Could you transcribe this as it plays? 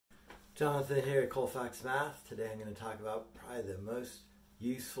Jonathan here at Colfax Math. Today I'm going to talk about probably the most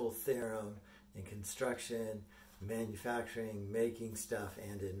useful theorem in construction, manufacturing, making stuff,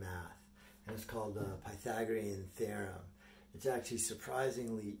 and in math. And it's called the Pythagorean Theorem. It's actually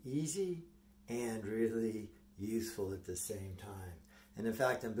surprisingly easy and really useful at the same time. And in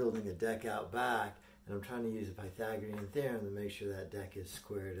fact, I'm building a deck out back and I'm trying to use the Pythagorean Theorem to make sure that deck is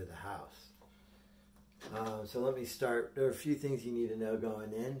square to the house. So let me start. There are a few things you need to know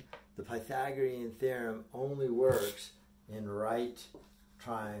going in. The Pythagorean Theorem only works in right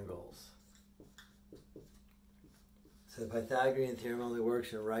triangles. So the Pythagorean Theorem only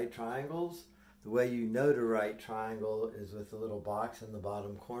works in right triangles. The way you know to right triangle is with the little box in the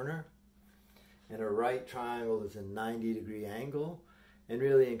bottom corner. And a right triangle is a 90-degree angle. And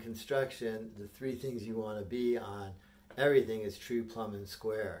really in construction, the three things you want to be on everything is true, plumb, and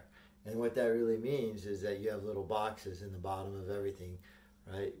square. And what that really means is that you have little boxes in the bottom of everything,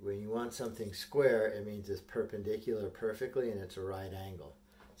 right? When you want something square, it means it's perpendicular perfectly and it's a right angle.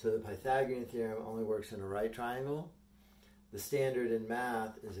 So the Pythagorean Theorem only works in a right triangle. The standard in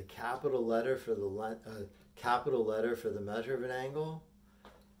math is a capital letter for the measure of an angle,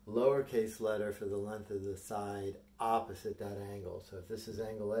 lowercase letter for the length of the side opposite that angle. So if this is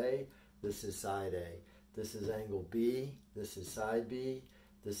angle A, this is side A. This is angle B, this is side B.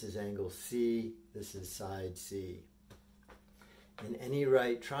 This is angle C, this is side C. In any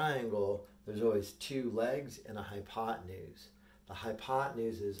right triangle, there's always two legs and a hypotenuse. The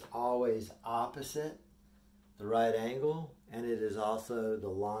hypotenuse is always opposite the right angle, and it is also the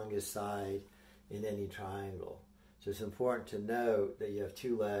longest side in any triangle. So it's important to note that you have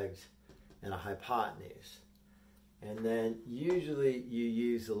two legs and a hypotenuse. And then usually you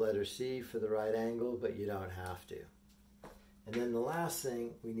use the letter C for the right angle, but you don't have to. And then the last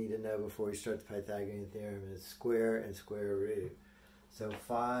thing we need to know before we start the Pythagorean Theorem is square and square root. So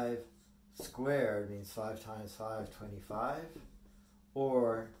 5 squared means 5 times 5, 25.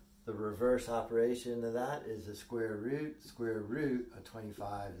 Or the reverse operation of that is the square root. Square root of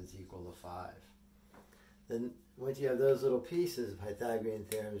 25 is equal to 5. Then once you have those little pieces, the Pythagorean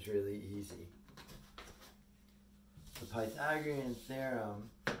Theorem is really easy. The Pythagorean Theorem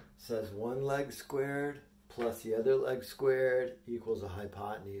says one leg squared plus the other leg squared equals a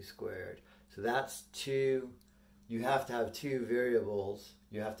hypotenuse squared. So that's two. You have to have two variables.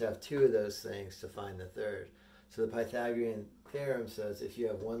 You have to have two of those things to find the third. So the Pythagorean Theorem says if you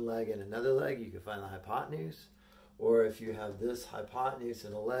have one leg and another leg, you can find the hypotenuse. Or if you have this hypotenuse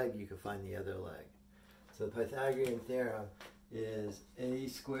and a leg, you can find the other leg. So the Pythagorean Theorem is a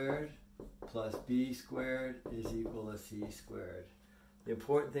squared plus b squared is equal to c squared. The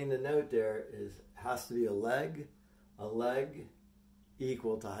important thing to note there is it has to be a leg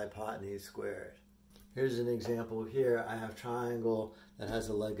equal to hypotenuse squared. Here's an example here. I have a triangle that has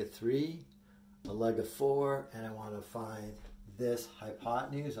a leg of 3, a leg of 4, and I want to find this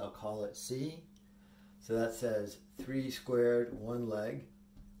hypotenuse. I'll call it C. So that says 3 squared, one leg,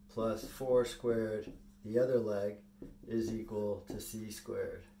 plus 4 squared, the other leg, is equal to C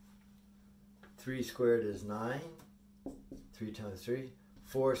squared. 3 squared is 9. 3 times 3.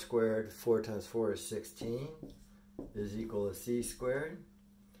 4 squared, 4 times 4 is 16, is equal to c squared.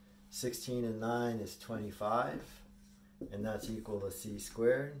 16 and 9 is 25, and that's equal to c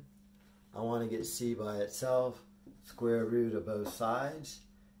squared. I want to get c by itself, square root of both sides,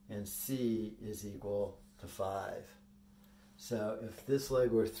 and c is equal to 5. So if this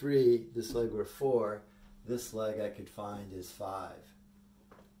leg were 3, this leg were 4, this leg I could find is 5.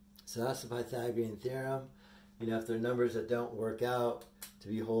 So that's the Pythagorean Theorem. You know, if there are numbers that don't work out to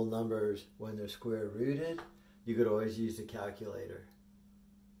be whole numbers when they're square rooted, you could always use the calculator.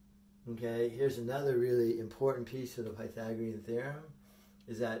 Okay, here's another really important piece of the Pythagorean Theorem,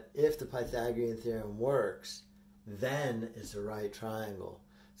 is that if the Pythagorean Theorem works, then it's a right triangle.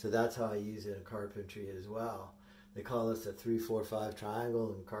 So that's how I use it in carpentry as well. They call this a 3-4-5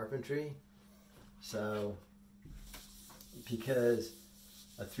 triangle in carpentry. So because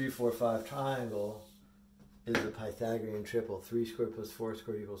a 3-4-5 triangle is a Pythagorean triple. 3 squared plus 4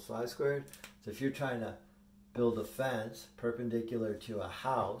 squared equals 5 squared. So if you're trying to build a fence perpendicular to a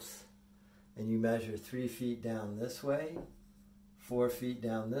house, and you measure 3 feet down this way, 4 feet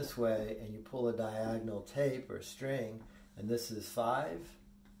down this way, and you pull a diagonal tape or string, and this is 5,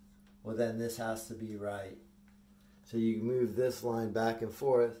 well then this has to be right. So you move this line back and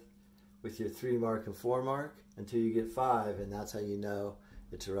forth with your 3 mark and 4 mark until you get 5, and that's how you know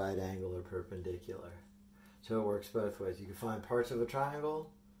it's a right angle or perpendicular. So it works both ways. You can find parts of a triangle,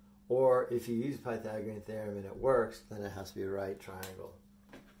 or if you use Pythagorean Theorem and it works, then it has to be a right triangle.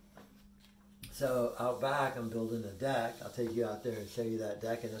 So out back, I'm building a deck. I'll take you out there and show you that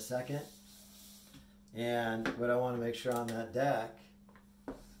deck in a second. And what I want to make sure on that deck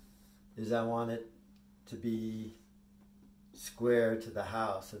is I want it to be square to the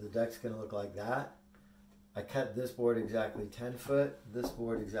house. So the deck's going to look like that. I cut this board exactly 10 foot, this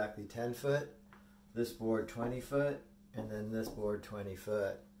board exactly 10 foot, this board 20 foot, and then this board 20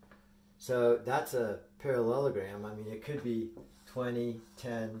 foot. So that's a parallelogram. I mean, it could be 20,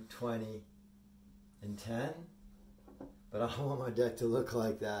 10, 20, and 10, but I don't want my deck to look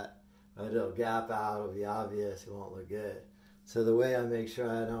like that. It'll gap out, it'll be obvious, it won't look good. So the way I make sure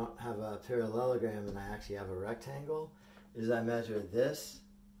I don't have a parallelogram and I actually have a rectangle is I measure this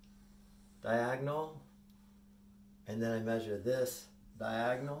diagonal, and then I measure this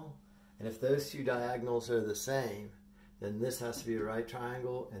diagonal, and if those two diagonals are the same, then this has to be a right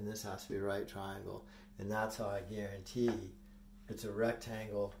triangle and this has to be a right triangle, and that's how I guarantee it's a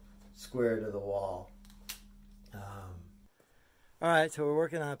rectangle square to the wall. All right, so we're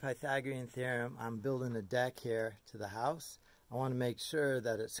working on a Pythagorean theorem. I'm building a deck here to the house. I want to make sure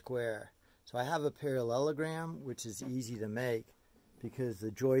that it's square. So I have a parallelogram, which is easy to make because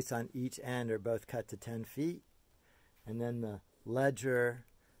the joists on each end are both cut to 10 feet, and then the ledger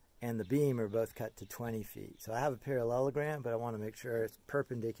and the beam are both cut to 20 feet. So I have a parallelogram, but I want to make sure it's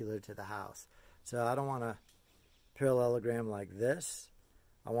perpendicular to the house. So I don't want a parallelogram like this.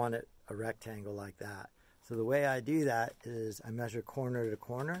 I want it a rectangle like that. So the way I do that is I measure corner to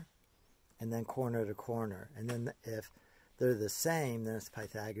corner and then corner to corner. And then if they're the same, then it's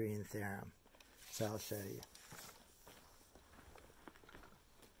Pythagorean theorem. So I'll show you.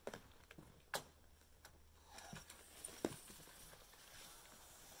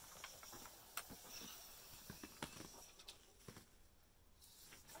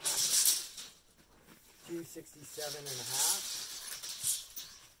 $267.5.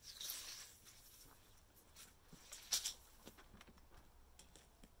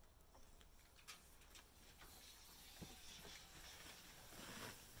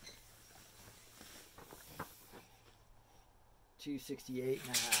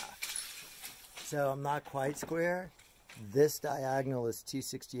 268.5. So I'm not quite square. This diagonal is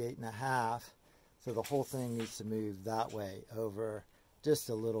 268.5. So the whole thing needs to move that way over just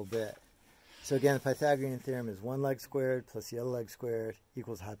a little bit. So again, the Pythagorean theorem is one leg squared plus the other leg squared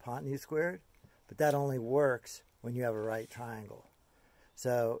equals hypotenuse squared. But that only works when you have a right triangle.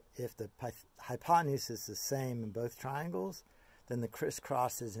 So if the hypotenuse is the same in both triangles, then the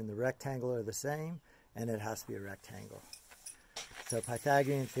crisscrosses in the rectangle are the same, and it has to be a rectangle. So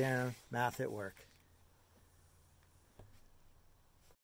Pythagorean theorem, math at work.